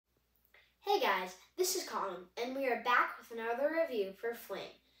guys, this is Colin, and we are back with another review for Fling,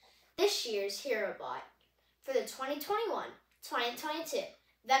 this year's Herobot for the 2021-2022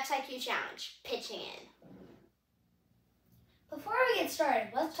 Vex IQ Challenge, Pitching In. Before we get started,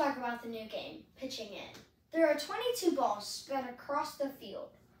 let's talk about the new game, Pitching In. There are 22 balls spread across the field,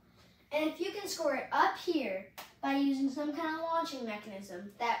 and if you can score it up here by using some kind of launching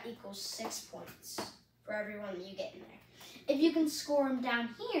mechanism, that equals 6 points for everyone that you get in there. If you can score them down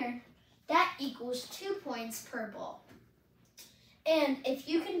here, that equals 2 points per ball. And if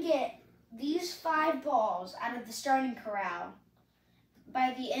you can get these 5 balls out of the starting corral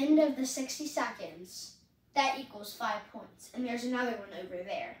by the end of the 60 seconds, that equals 5 points. And there's another one over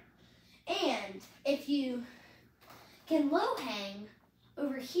there. And if you can low hang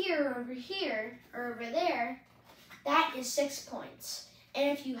over here, or over there, that is 6 points. And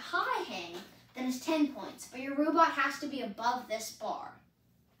if you high hang, then it's 10 points. But your robot has to be above this bar.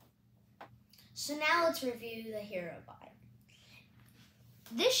 So now let's review the Herobot.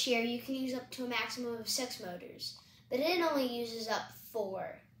 This year you can use up to a maximum of 6 motors, but it only uses up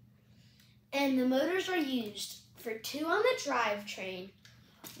 4. And the motors are used for 2 on the drivetrain,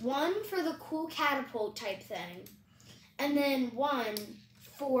 1 for the cool catapult type thing, and then 1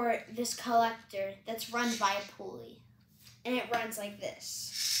 for this collector that's run by a pulley. And it runs like this.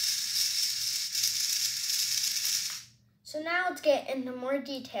 So now let's get into more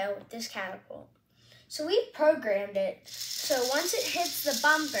detail with this catapult. So we've programmed it so once it hits the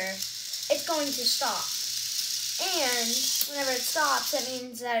bumper, it's going to stop. And whenever it stops, that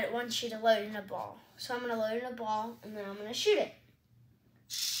means that it wants you to load in a ball. So I'm going to load in a ball and then I'm going to shoot it.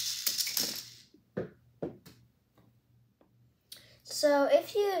 So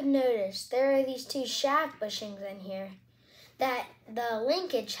if you have noticed, there are these 2 shaft bushings in here that the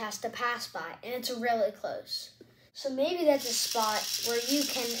linkage has to pass by, and it's really close. So maybe that's a spot where you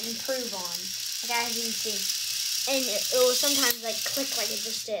can improve on, like as you can see. And it will sometimes like click like it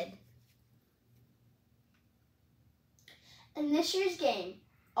just did. In this year's game,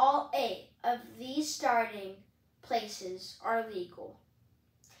 all 8 of these starting places are legal.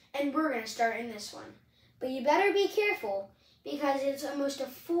 And we're going to start in this one. But you better be careful because it's almost a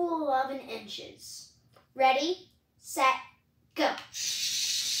full 11 inches. Ready, set, go.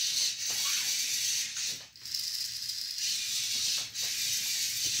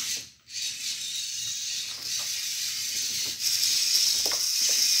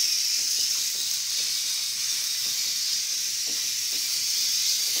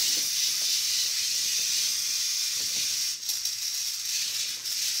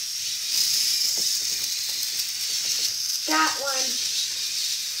 That one.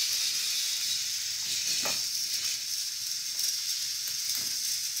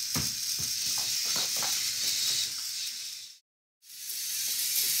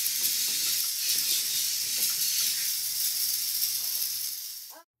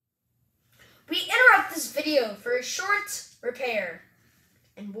 We interrupt this video for a short repair,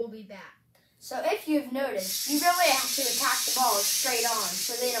 and we'll be back. So if you've noticed, you really have to attack the balls straight on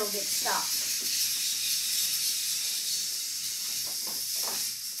so they don't get stuck.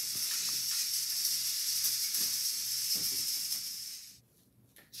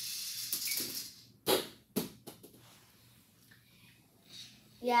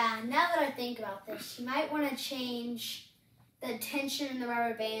 Yeah, now that I think about this, you might want to change the tension in the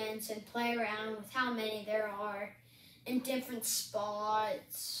rubber bands and play around with how many there are in different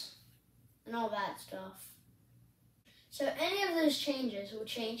spots and all that stuff. So any of those changes will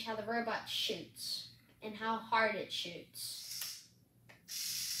change how the robot shoots and how hard it shoots.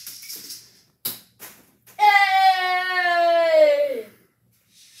 Hey!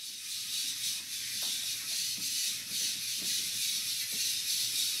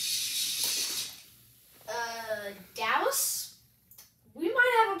 Dallas? We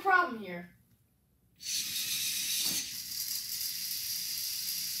might have a problem here.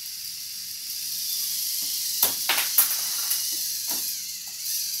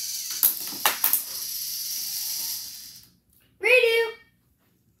 Redo.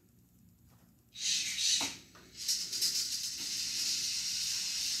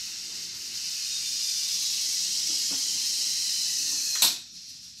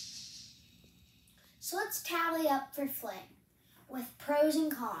 So let's tally up for Fling with pros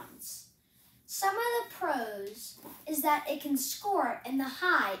and cons. Some of the pros is that it can score in the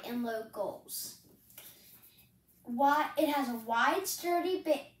high and low goals. It has a wide, sturdy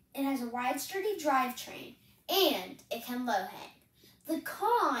drivetrain, and it can low hang. The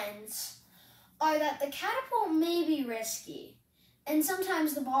cons are that the catapult may be risky, and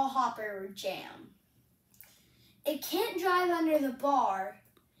sometimes the ball hopper would jam. It can't drive under the bar,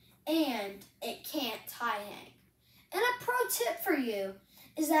 and tip for you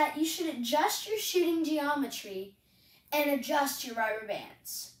is that you should adjust your shooting geometry and adjust your rubber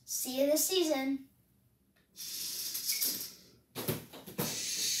bands. See you this season.